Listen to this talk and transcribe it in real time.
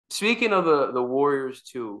speaking of the Warriors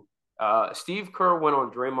too, Steve Kerr went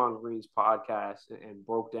on Draymond Green's podcast and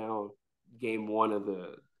broke down game one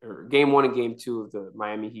and game two of the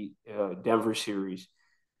Miami Heat Denver series.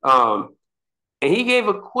 Um, and he gave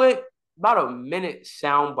a quick, about a minute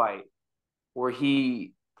soundbite where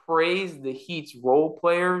he praised the Heat's role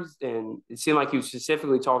players, and it seemed like he was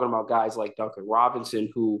specifically talking about guys like Duncan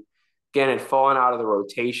Robinson, who again had fallen out of the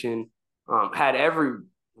rotation, had every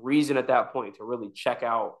reason at that point to really check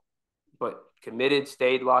out, but committed,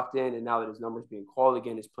 stayed locked in, and now that his number's being called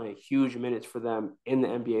again, is playing huge minutes for them in the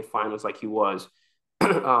NBA Finals like he was, in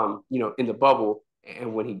the bubble,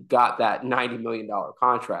 and when he got that $90 million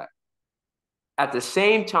contract. At the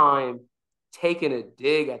same time, taking a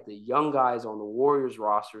dig at the young guys on the Warriors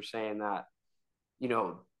roster, saying that, you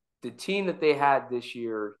know, the team that they had this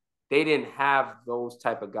year, they didn't have those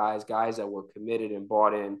type of guys that were committed and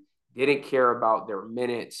bought in, didn't care about their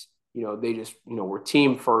minutes. They just, were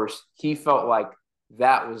team first. He felt like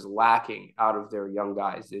that was lacking out of their young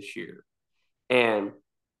guys this year. And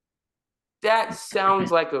that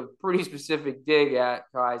sounds like a pretty specific dig at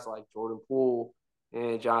guys like Jordan Poole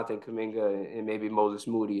and Jonathan Kuminga and maybe Moses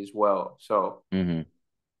Moody as well. So Hmm.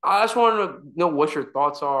 I just wanted to know what your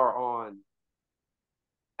thoughts are on,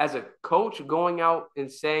 as a coach, going out and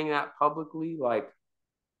saying that publicly. Like,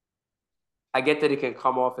 I get that it can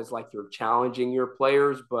come off as like you're challenging your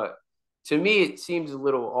players, but to me, it seems a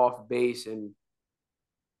little off base. And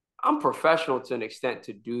I'm professional to an extent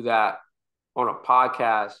to do that on a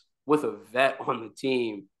podcast with a vet on the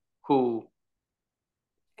team who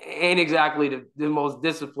ain't exactly the most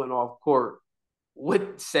disciplined off court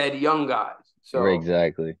with said young guys. Right, So,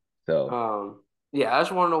 exactly. So yeah, I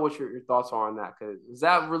just want to know what your thoughts are on that, because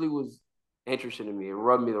that really was interesting to me. It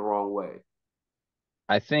rubbed me the wrong way.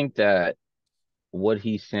 I think that what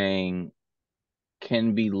he's saying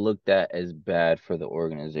can be looked at as bad for the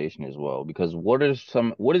organization as well. Because what is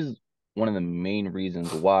one of the main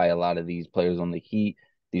reasons why a lot of these players on the Heat,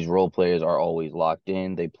 these role players are always locked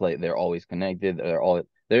in. They're always connected.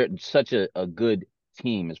 They're such a good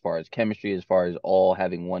team as far as chemistry, as far as all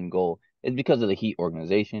having one goal. It's because of the Heat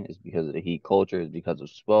organization, it's because of the Heat culture, it's because of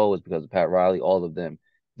Spo, it's because of Pat Riley, all of them.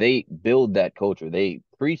 They build that culture. They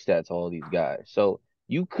preach that to all these guys. So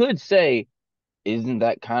you could say, isn't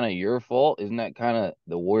that kind of your fault? Isn't that kind of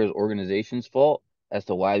the Warriors organization's fault as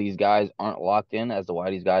to why these guys aren't locked in, as to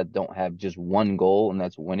why these guys don't have just one goal, and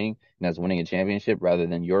that's winning a championship rather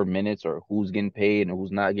than your minutes or who's getting paid and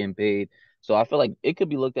who's not getting paid. So I feel like it could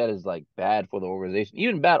be looked at as like bad for the organization,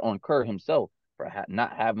 even bad on Kerr himself for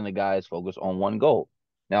not having the guys focus on one goal.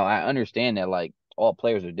 Now I understand that like all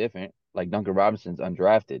players are different. Like Duncan Robinson's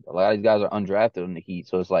undrafted. A lot of these guys are undrafted on the Heat,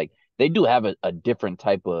 so it's like they do have a different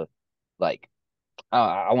type of like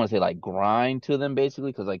I want to say like grind to them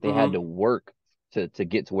basically because like they had to Mm-hmm. work to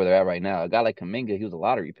get to where they're at right now. A guy like Kaminga, he was a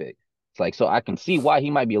lottery pick. It's like so I can see why he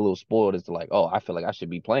might be a little spoiled as to like, oh, I feel like I should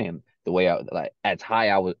be playing the way I like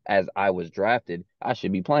as I was drafted, I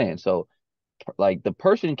should be playing. So like the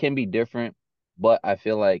person can be different, but I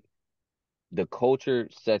feel like the culture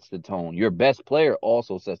sets the tone. Your best player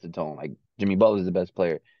also sets the tone. Like Jimmy Butler is the best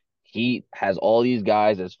player. He has all these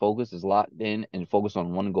guys as focused, as locked in, and focused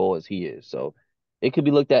on one goal as he is. So it could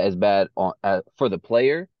be looked at as bad for the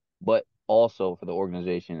player, but also for the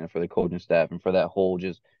organization and for the coaching staff and for that whole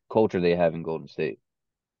just culture they have in Golden State.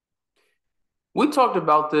 We talked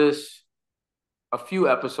about this a few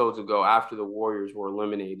episodes ago after the Warriors were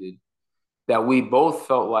eliminated, that we both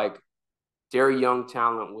felt like their young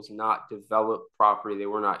talent was not developed properly. They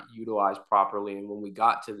were not utilized properly. And when we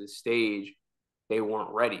got to the stage, they weren't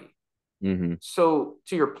ready. Mm-hmm. So,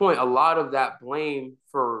 to your point, a lot of that blame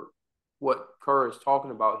for what Kerr is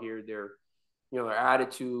talking about here, their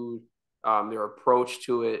attitude, their approach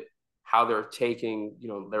to it, how they're taking,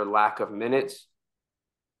 their lack of minutes,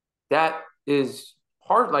 that is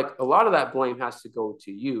part, like a lot of that blame has to go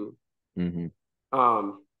to you, Mm-hmm.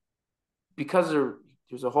 um, because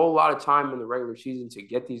there's a whole lot of time in the regular season to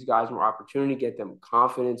get these guys more opportunity, get them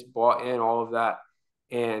confidence, bought in, all of that.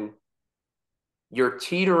 And you're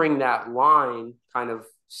teetering that line kind of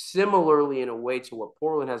similarly in a way to what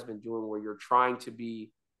Portland has been doing, where you're trying to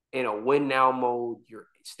be in a win now mode.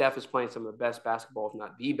 Steph is playing some of the best basketball, if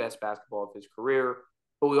not the best basketball of his career.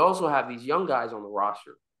 But we also have these young guys on the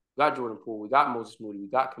roster. We got Jordan Poole, we got Moses Moody, we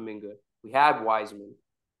got Kaminga, we had Wiseman.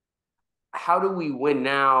 How do we win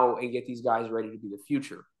now and get these guys ready to be the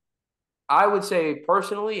future? I would say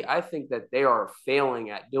personally, I think that they are failing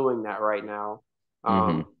at doing that right now,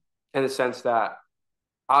 Mm-hmm. in the sense that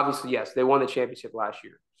obviously, yes, they won the championship last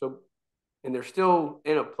year. So, and they're still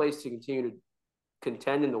in a place to continue to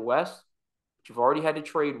contend in the West. But you've already had to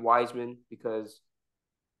trade Wiseman because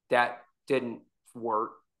That didn't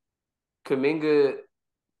work. Kaminga,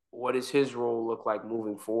 what does his role look like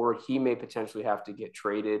moving forward? He may potentially have to get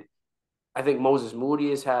traded. I think Moses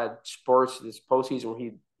Moody has had spurts this postseason where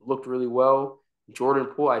he looked really well. Jordan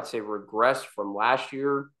Poole, I'd say, regressed from last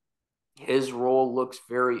year. His role looks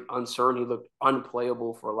very uncertain. He looked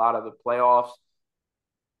unplayable for a lot of the playoffs.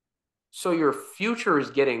 So your future is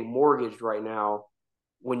getting mortgaged right now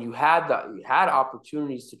when you had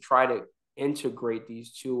opportunities to try to integrate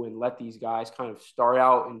these two and let these guys kind of start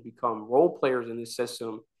out and become role players in the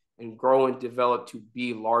system and grow and develop to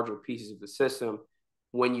be larger pieces of the system.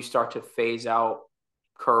 When you start to phase out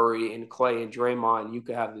Curry and Clay and Draymond, you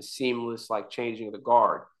could have the seamless like changing of the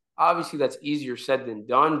guard. Obviously, that's easier said than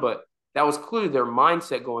done, but that was clearly their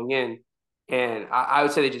mindset going in. And I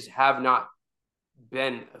would say they just have not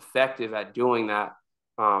been effective at doing that.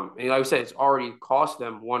 And like I said, it's already cost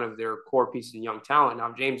them one of their core pieces of young talent.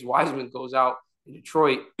 Now, James Wiseman goes out in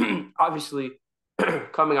Detroit, obviously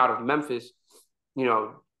coming out of Memphis,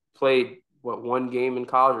 played one game in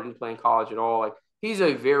college or didn't play in college at all. Like he's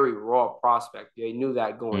a very raw prospect. They knew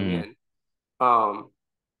that going Mm-hmm. in.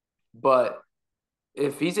 But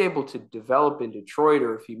if he's able to develop in Detroit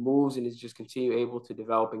or if he moves and is just continue able to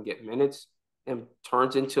develop and get minutes and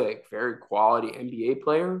turns into a very quality NBA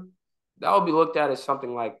player, that would be looked at as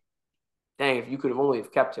something like, dang, if you could have only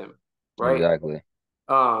have kept him, right? Exactly.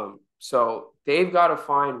 So they've got to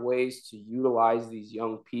find ways to utilize these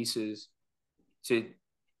young pieces to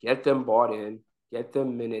get them bought in, get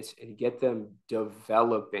them minutes, and get them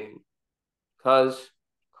developing. Because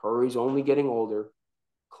Curry's only getting older,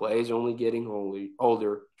 Clay's only getting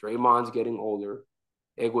older. Draymond's getting older.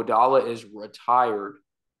 Iguodala is retired.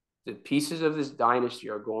 The pieces of this dynasty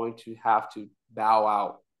are going to have to bow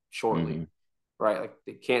out Mm-hmm. shortly, right? Like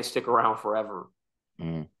they can't stick around forever.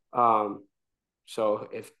 Mm-hmm. So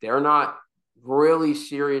if they're not really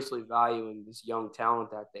seriously valuing this young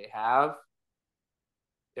talent that they have,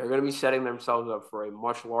 they're going to be setting themselves up for a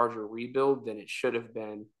much larger rebuild than it should have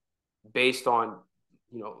been based on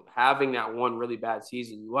having that one really bad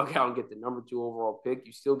season. You luck out and get the number 2 overall pick.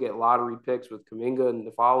 You still get lottery picks with Kaminga in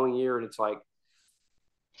the following year, and it's like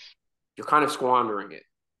you're kind of squandering it.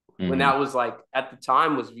 When Mm-hmm. that was like at the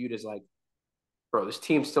time was viewed as like, bro, this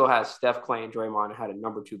team still has Steph, Clay, and Draymond and had a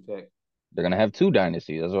number 2 pick. They're gonna have two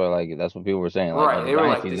dynasties. That's what people were saying. Like, Right. oh, the They were like,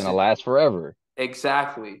 dynasty is this gonna is last forever.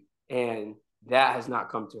 exactly. And that has not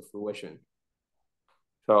come to fruition.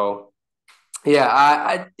 So yeah,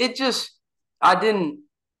 I it just I didn't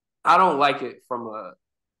I don't like it from a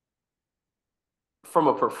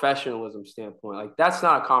professionalism standpoint. Like that's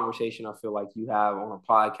not a conversation I feel like you have on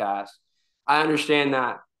a podcast. I understand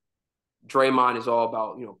that Draymond is all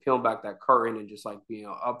about, peeling back that curtain and just like being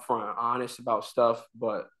upfront and honest about stuff,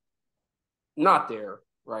 but not there,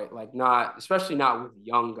 right? Like not, especially not with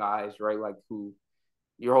young guys, right? Like who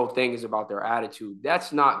your whole thing is about their attitude.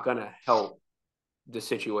 That's not gonna help the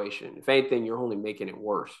situation. If anything, you're only making it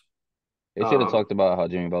worse. They should have Um, talked about how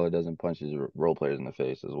Jimmy Butler doesn't punch his role players in the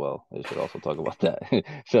face as well. They should also talk about that.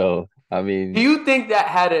 So, I do mean, you think that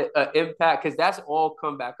had an impact? Because that's all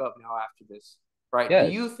come back up now after this, right?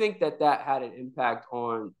 Do you yes, think that that had an impact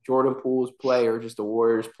on Jordan Poole's play or just the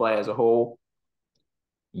Warriors' play as a whole?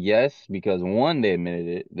 yes, because one, they admitted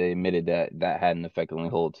it. They admitted that that had an effect on the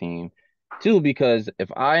whole team. Two, because if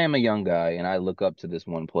I am a young guy and I look up to this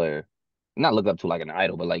one player, not look up to like an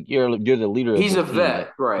idol, but like you're the leader of He's a this team. Like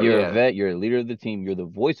vet, right? you're a Yeah. vet, you're a leader of the team, you're the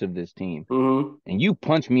voice of this team, Mm-hmm. and you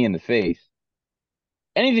punch me in the face.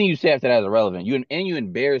 Anything you say after that is irrelevant. You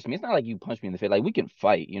embarrass me. It's not like you punch me in the face. Like we can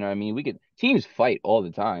fight. You know what I mean? We could teams fight all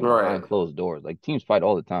the time Right. behind closed doors. Like teams fight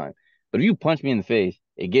all the time. But if you punch me in the face,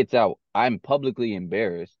 it gets out. I'm publicly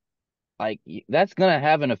embarrassed. Like that's gonna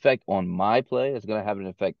have an effect on my play. It's gonna have an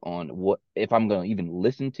effect on what if I'm gonna even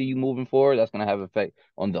listen to you moving forward. That's gonna have an effect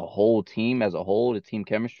on the whole team as a whole, the team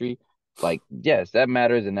chemistry. Like yes, that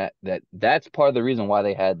matters, and that's part of the reason why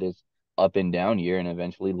they had this up and down year and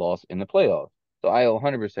eventually lost in the playoffs. So I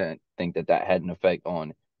 100% think that that had an effect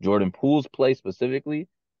on Jordan Poole's play specifically,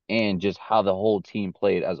 and just how the whole team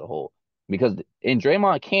played as a whole. Because and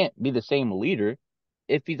Draymond can't be the same leader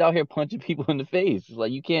if he's out here punching people in the face. It's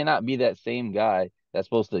like you cannot be that same guy that's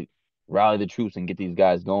supposed to rally the troops and get these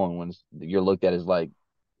guys going when you're looked at as like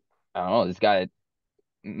I don't know, this guy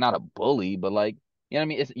not a bully, but like you know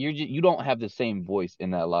what I mean. You don't have the same voice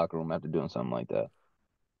in that locker room after doing something like that.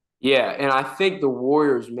 Yeah, and I think the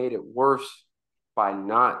Warriors made it worse by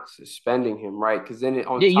not suspending him, right? Because then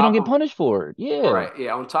on Yeah, you don't top get of punished for it. Yeah. right,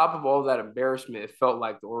 yeah, on top of all that embarrassment, it felt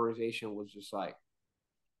like the organization was just like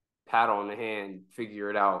pat on the hand, figure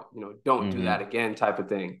it out, don't do Mm-hmm. that again type of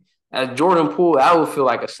thing. As Jordan Poole, that would feel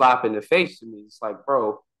like a slap in the face to me. It's like,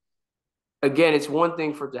 bro, again, it's one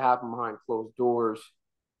thing for it to happen behind closed doors.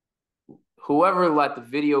 Whoever let the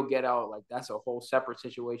video get out, like that's a whole separate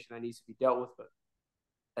situation that needs to be dealt with. But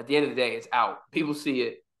at the end of the day, it's out. People see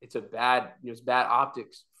it. It's a bad, it's bad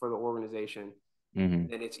optics for the organization. Hmm. And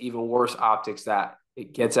then it's even worse optics that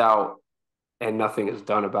it gets out and nothing is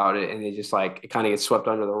done about it. And it just like, it kind of gets swept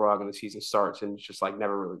under the rug and the season starts and it's just like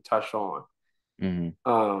never really touched on. Hmm.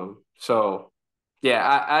 So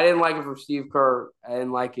yeah, I didn't like it from Steve Kerr. I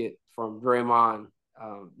didn't like it from Draymond.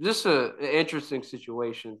 Just an interesting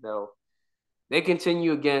situation though. They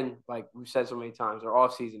continue again, like we've said so many times, their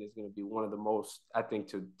off season is going to be one of the most, I think,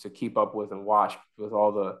 to keep up with and watch with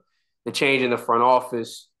all the change in the front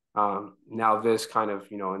office. Now this kind of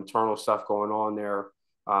internal stuff going on there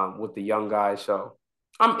with the young guys. So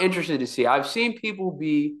I'm interested to see. I've seen people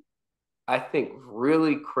be, I think,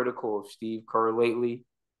 really critical of Steve Kerr lately,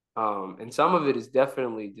 and some of it is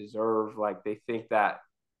definitely deserved. Like they think that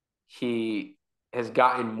he has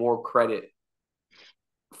gotten more credit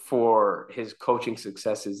for his coaching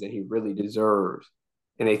successes than he really deserves.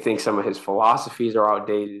 And they think some of his philosophies are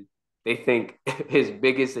outdated. They think his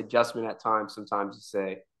biggest adjustment at times sometimes is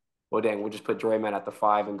say, well, dang, we'll just put Draymond at the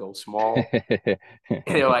five and go small. And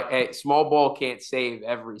they're like, hey, small ball can't save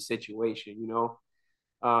every situation.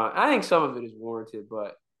 I think some of it is warranted,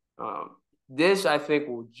 but this, I think,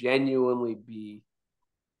 will genuinely be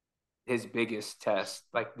his biggest test,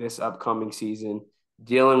 like this upcoming season,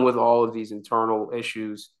 dealing with all of these internal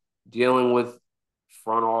issues, dealing with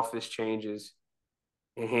front office changes,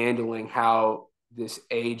 and handling how this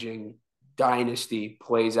aging dynasty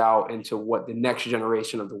plays out into what the next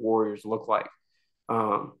generation of the Warriors look like.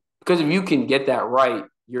 Because if you can get that right,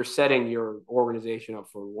 you're setting your organization up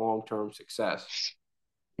for long term success.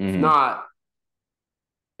 If Hmm. not,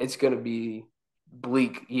 it's going to be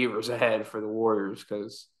bleak years ahead for the Warriors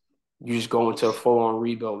because you just go into a full on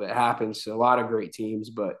rebuild. That happens to a lot of great teams,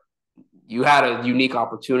 but you had a unique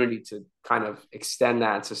opportunity to kind of extend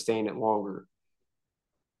that and sustain it longer.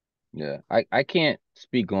 Yeah, I can't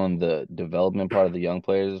speak on the development part of the young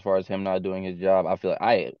players as far as him not doing his job. I feel like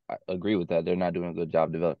I agree with that. They're not doing a good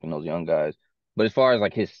job developing those young guys. But as far as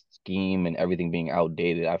like his scheme and everything being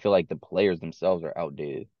outdated, I feel like the players themselves are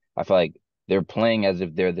outdated. I feel like they're playing as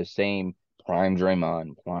if they're the same prime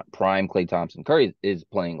Draymond, prime Klay Thompson. Curry is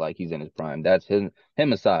playing like he's in his prime. That's him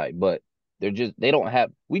aside, but they don't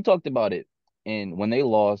have. We talked about it in when they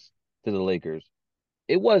lost to the Lakers.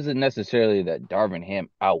 It wasn't necessarily that Darvin Ham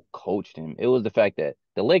out coached him. It was the fact that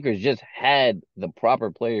the Lakers just had the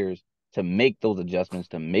proper players to make those adjustments,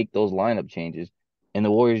 to make those lineup changes, and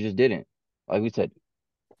the Warriors just didn't. Like we said,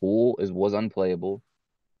 Poole was unplayable.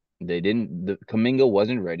 They didn't. The Kuminga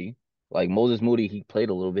wasn't ready. Like Moses Moody, he played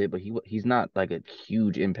a little bit, but he's not like a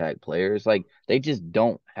huge impact player. It's like they just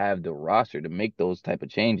don't have the roster to make those type of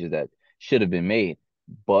changes that should have been made.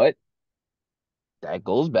 But that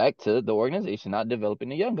goes back to the organization not developing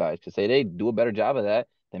the young guys. To say they do a better job of that,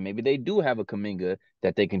 then maybe they do have a Kaminga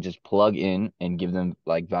that they can just plug in and give them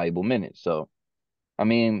like valuable minutes. So I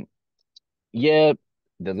mean, yeah,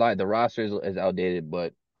 the roster is outdated,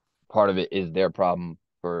 but part of it is their problem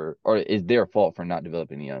or is their fault for not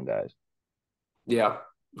developing the young guys. Yeah,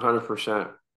 100%.